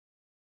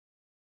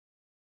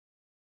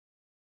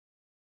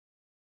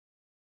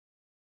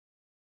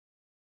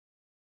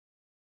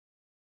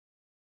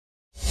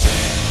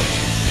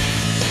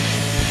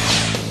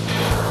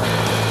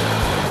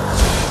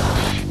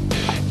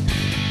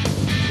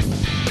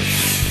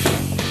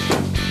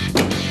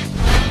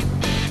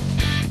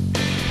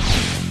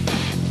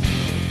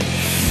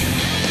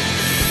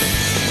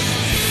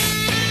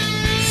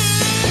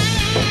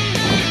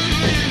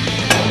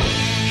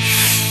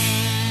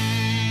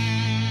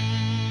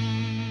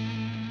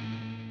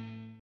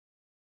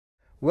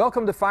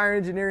Welcome to Fire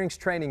Engineering's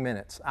Training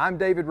Minutes. I'm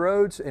David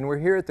Rhodes, and we're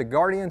here at the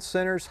Guardian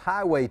Center's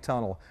Highway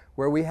Tunnel,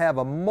 where we have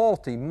a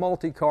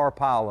multi-car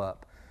pileup.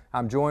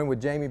 I'm joined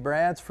with Jamie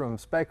Brads from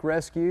Spec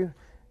Rescue.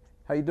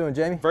 How you doing,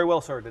 Jamie? Very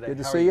well, sir, today. Good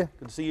to see you.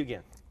 Good to see you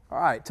again. All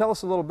right, tell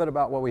us a little bit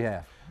about what we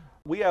have.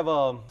 We have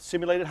a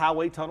simulated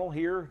highway tunnel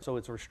here, so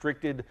it's a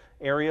restricted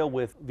area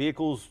with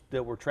vehicles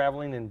that were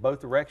traveling in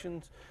both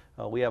directions.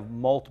 We have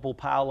multiple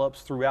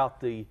pileups throughout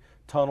the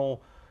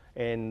tunnel,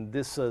 and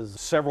this is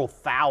several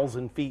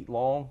thousand feet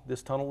long,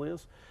 this tunnel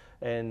is.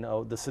 And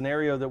the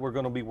scenario that we're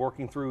going to be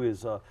working through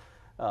is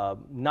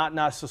not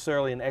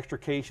necessarily an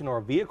extrication or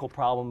a vehicle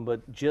problem,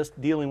 but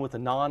just dealing with a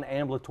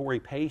non-ambulatory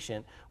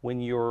patient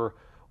when you're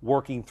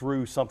working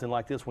through something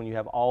like this, when you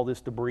have all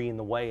this debris in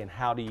the way, and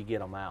how do you get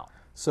them out?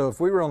 So if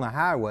we were on the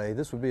highway,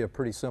 this would be a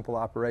pretty simple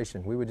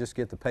operation. We would just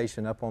get the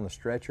patient up on the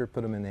stretcher,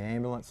 put them in the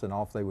ambulance, and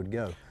off they would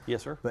go.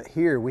 Yes, sir. But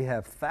here we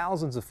have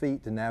thousands of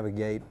feet to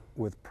navigate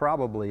with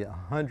probably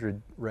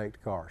 100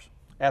 wrecked cars.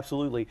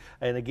 Absolutely.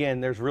 And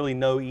again, there's really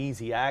no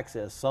easy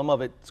access. Some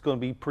of it's going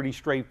to be pretty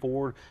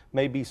straightforward,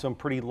 maybe some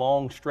pretty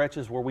long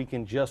stretches where we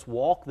can just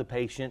walk the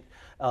patient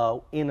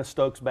in a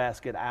Stokes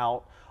basket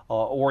out,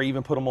 or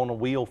even put them on a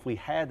wheel if we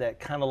had that,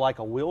 kind of like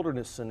a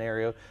wilderness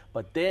scenario.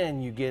 But then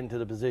you get into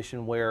the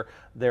position where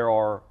there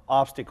are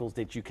obstacles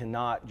that you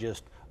cannot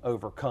just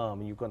overcome,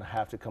 and you're going to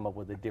have to come up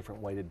with a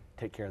different way to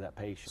take care of that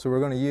patient. So we're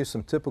going to use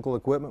some typical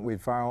equipment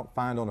we'd find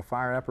on a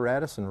fire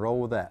apparatus and roll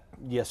with that.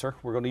 Yes, sir.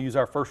 We're going to use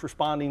our first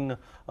responding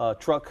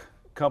truck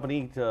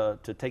company to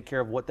take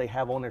care of what they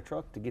have on their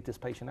truck to get this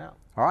patient out.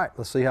 All right,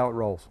 let's see how it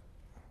rolls.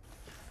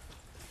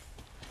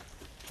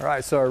 All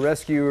right, so our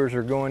rescuers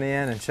are going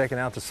in and checking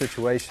out the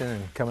situation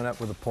and coming up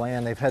with a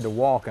plan. They've had to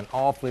walk an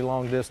awfully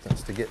long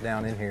distance to get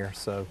down in here,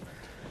 so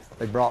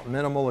they brought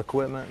minimal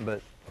equipment,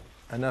 but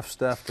enough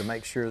stuff to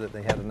make sure that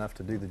they had enough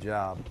to do the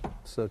job.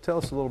 So tell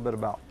us a little bit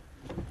about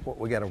what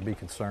we got to be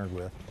concerned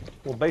with.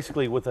 Well,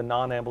 basically with a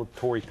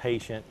non-ambulatory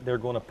patient, they're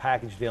going to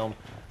package them,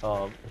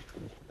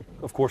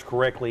 of course,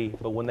 correctly,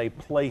 but when they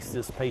place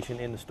this patient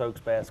in the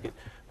Stokes basket,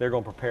 they're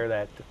going to prepare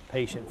that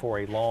patient for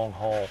a long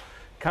haul,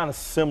 kind of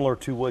similar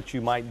to what you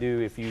might do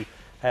if you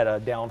had a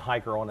down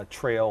hiker on a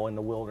trail in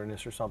the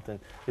wilderness or something.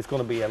 It's going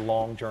to be a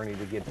long journey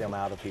to get them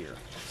out of here.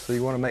 So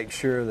you want to make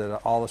sure that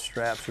all the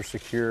straps are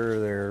secure,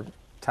 they're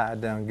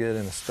tied down good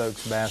in a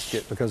Stokes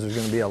basket, because there's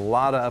going to be a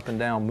lot of up and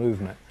down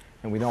movement,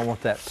 and we don't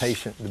want that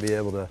patient to be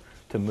able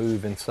to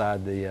move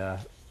inside the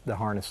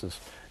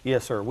harnesses.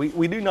 Yes, sir.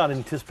 We do not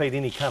anticipate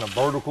any kind of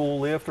vertical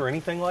lift or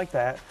anything like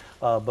that,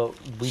 but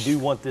we do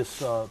want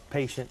this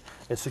patient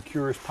as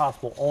secure as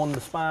possible on the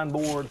spine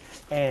board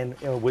and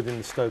within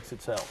the Stokes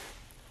itself.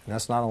 And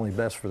that's not only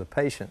best for the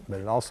patient, but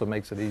it also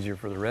makes it easier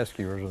for the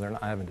rescuers when they're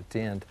not having to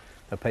tend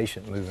a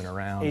patient moving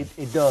around.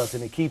 It does,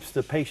 and it keeps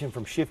the patient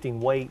from shifting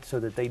weight so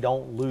that they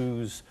don't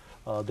lose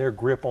their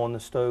grip on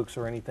the Stokes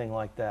or anything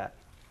like that.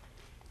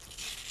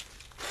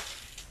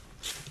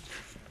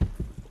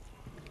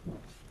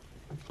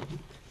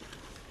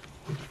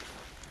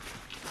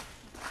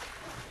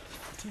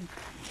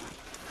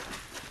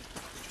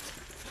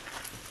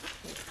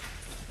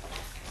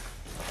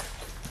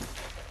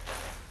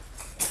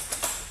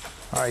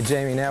 All right,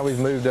 Jamie, now we've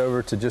moved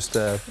over to just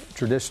a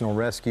traditional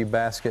rescue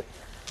basket.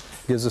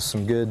 Gives us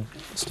some good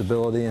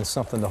stability and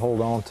something to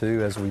hold on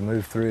to as we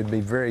move through. It'd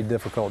be very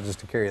difficult just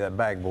to carry that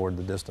backboard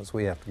the distance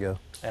we have to go.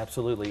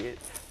 Absolutely.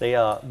 They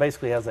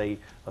basically has a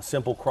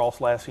simple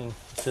cross-lashing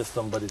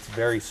system, but it's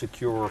very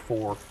secure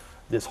for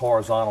this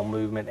horizontal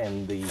movement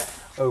and the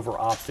over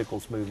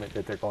obstacles movement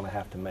that they're going to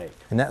have to make.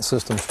 And that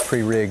system's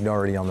pre-rigged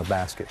already on the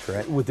basket,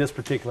 correct? With this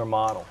particular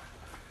model.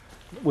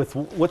 With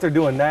what they're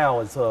doing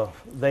now is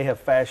they have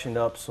fashioned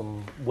up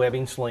some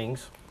webbing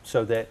slings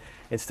so that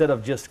instead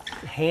of just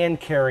hand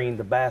carrying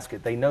the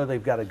basket, they know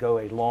they've got to go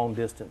a long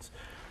distance.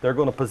 They're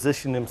going to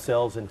position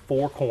themselves in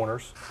 4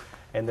 corners,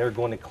 and they're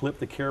going to clip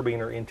the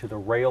carabiner into the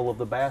rail of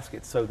the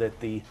basket so that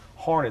the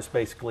harness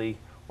basically,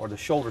 or the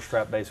shoulder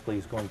strap basically,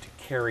 is going to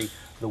carry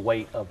the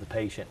weight of the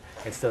patient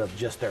instead of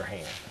just their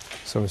hand.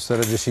 So instead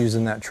of just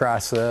using that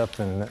tricep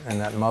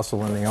and that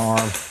muscle in the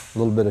arm, a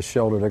little bit of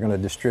shoulder, they're going to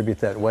distribute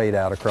that weight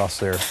out across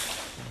their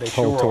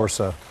whole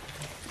torso.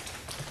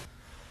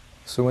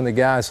 So when the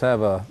guys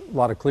have a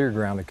lot of clear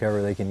ground to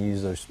cover, they can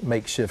use those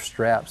makeshift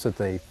straps that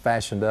they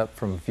fashioned up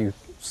from a few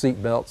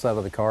seat belts out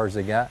of the cars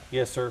they got?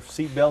 Yes, sir.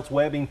 Seat belts,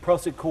 webbing,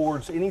 prusik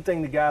cords,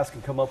 anything the guys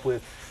can come up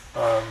with.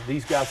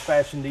 These guys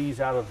fashioned these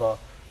out of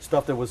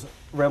stuff that was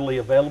readily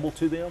available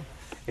to them.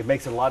 It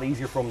makes it a lot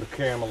easier for them to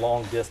carry them a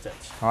long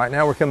distance. All right,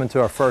 now we're coming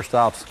to our first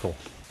obstacle.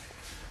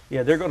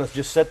 Yeah, they're going to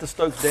just set the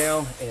Stokes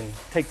down and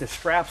take the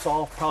straps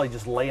off, probably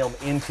just lay them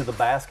into the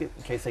basket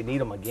in case they need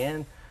them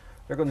again.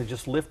 They're going to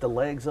just lift the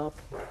legs up,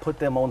 put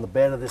them on the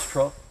bed of this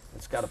truck.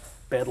 It's got a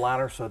bed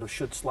liner, so it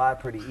should slide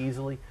pretty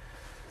easily.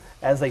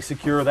 As they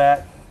secure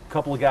that, a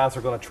couple of guys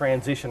are going to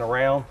transition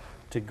around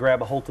to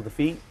grab a hold of the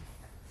feet.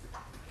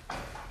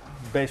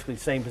 Basically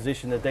the same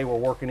position that they were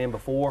working in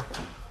before.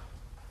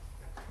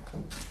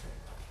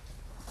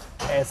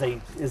 As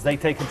they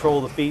take control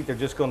of the feet, they're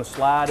just going to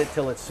slide it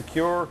till it's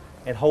secure,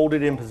 and hold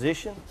it in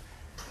position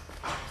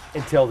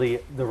until the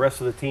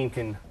rest of the team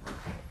can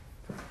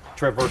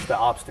traverse the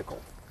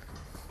obstacle.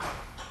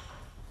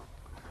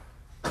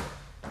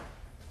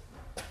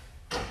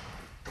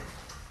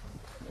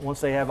 Once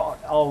they have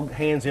all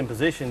hands in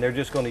position, they're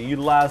just going to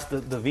utilize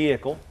the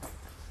vehicle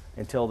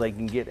until they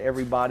can get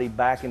everybody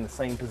back in the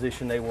same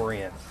position they were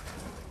in.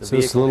 So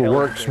it's a little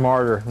work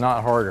smarter,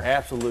 not harder.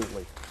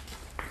 Absolutely.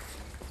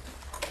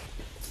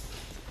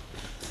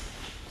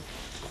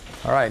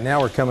 All right, now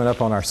we're coming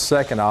up on our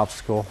second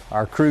obstacle.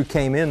 Our crew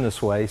came in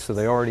this way, so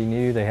they already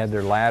knew they had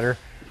their ladder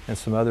and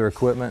some other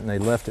equipment, and they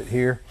left it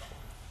here.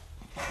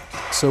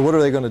 So what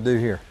are they going to do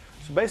here?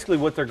 So basically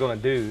what they're going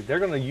to do, they're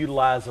going to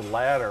utilize a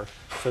ladder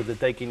so that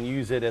they can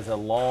use it as a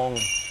long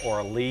or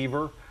a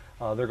lever.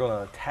 They're going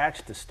to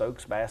attach the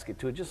Stokes basket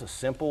to it, just a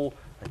simple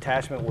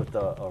attachment with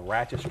a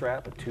ratchet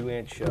strap, a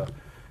 2-inch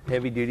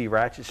heavy-duty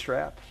ratchet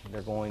strap.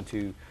 They're going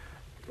to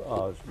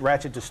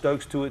ratchet the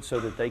Stokes to it so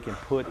that they can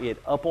put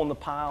it up on the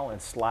pile and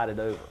slide it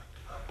over.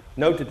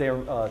 Note that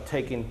they're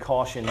taking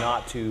caution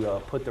not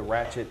to put the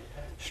ratchet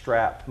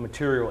strap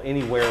material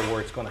anywhere where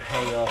it's going to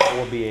hang up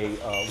or be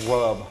a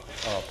rub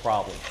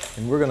problem.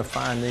 And we're going to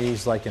find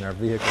these like in our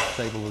vehicle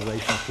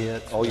stabilization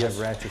kit. Oh yes. We have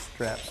ratchet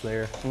straps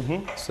there.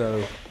 Mm-hmm.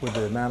 So with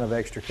the amount of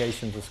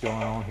extrications that's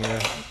going on here,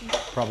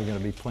 probably going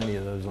to be plenty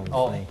of those on the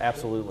thing. Oh,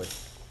 absolutely.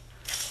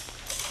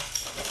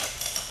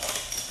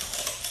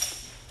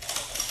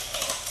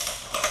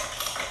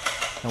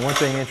 Now one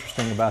thing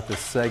interesting about this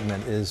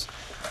segment is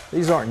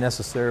these aren't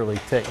necessarily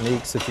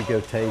techniques that you go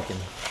take and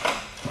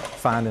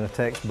find in a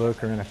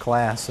textbook or in a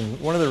class,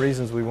 and one of the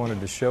reasons we wanted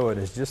to show it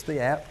is just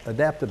the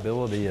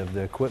adaptability of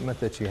the equipment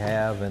that you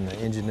have and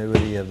the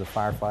ingenuity of the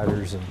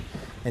firefighters,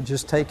 and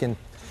just taking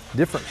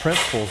different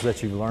principles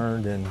that you've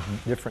learned in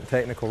different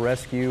technical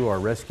rescue or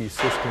rescue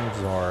systems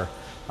or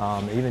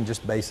even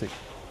just basic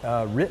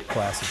RIT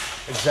classes.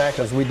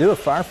 Exactly. Because we do a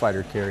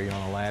firefighter carry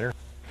on a ladder.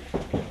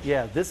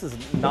 Yeah, this is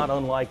not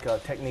unlike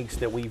techniques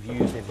that we've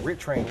used in RIT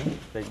training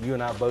that you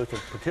and I both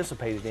have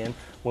participated in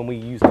when we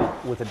used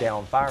it with a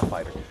downed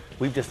firefighter.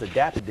 We've just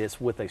adapted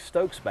this with a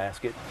Stokes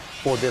basket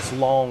for this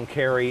long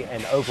carry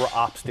and over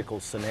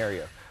obstacles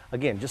scenario.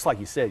 Again, just like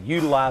you said,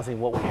 utilizing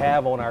what we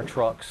have on our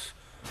trucks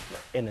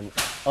in an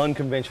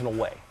unconventional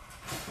way.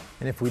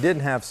 And if we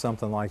didn't have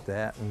something like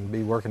that and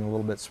be working a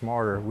little bit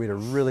smarter, we'd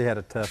have really had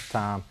a tough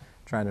time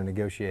trying to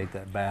negotiate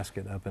that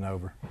basket up and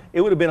over. It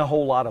would have been a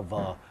whole lot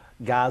of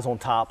guys on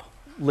top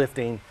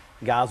lifting,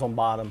 guys on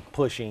bottom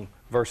pushing,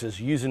 versus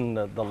using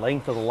the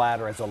length of the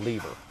ladder as a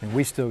lever. And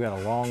we still got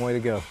a long way to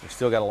go. We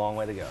still got a long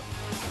way to go.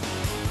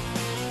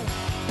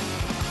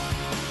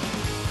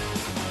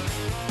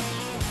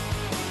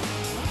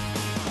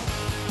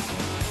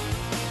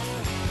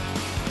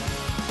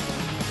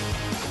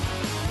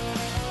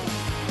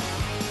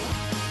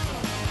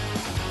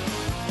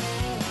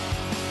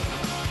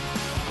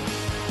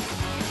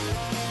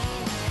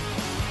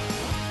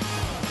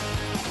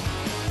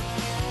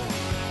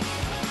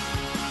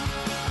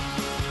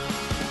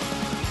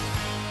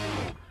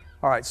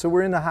 All right, so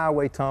we're in the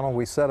highway tunnel.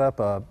 We set up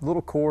a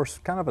little course,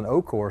 kind of an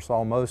O course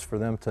almost, for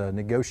them to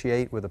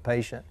negotiate with a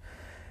patient.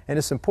 And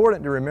it's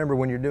important to remember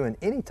when you're doing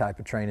any type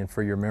of training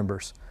for your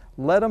members,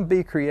 let them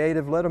be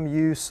creative, let them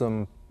use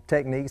some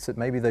techniques that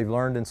maybe they've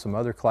learned in some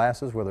other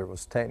classes, whether it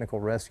was technical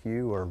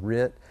rescue or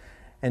RIT,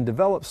 and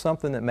develop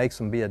something that makes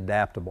them be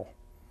adaptable.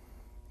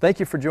 Thank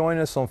you for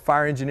joining us on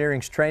Fire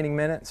Engineering's Training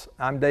Minutes.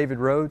 I'm David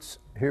Rhodes,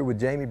 here with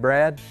Jamie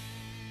Brad.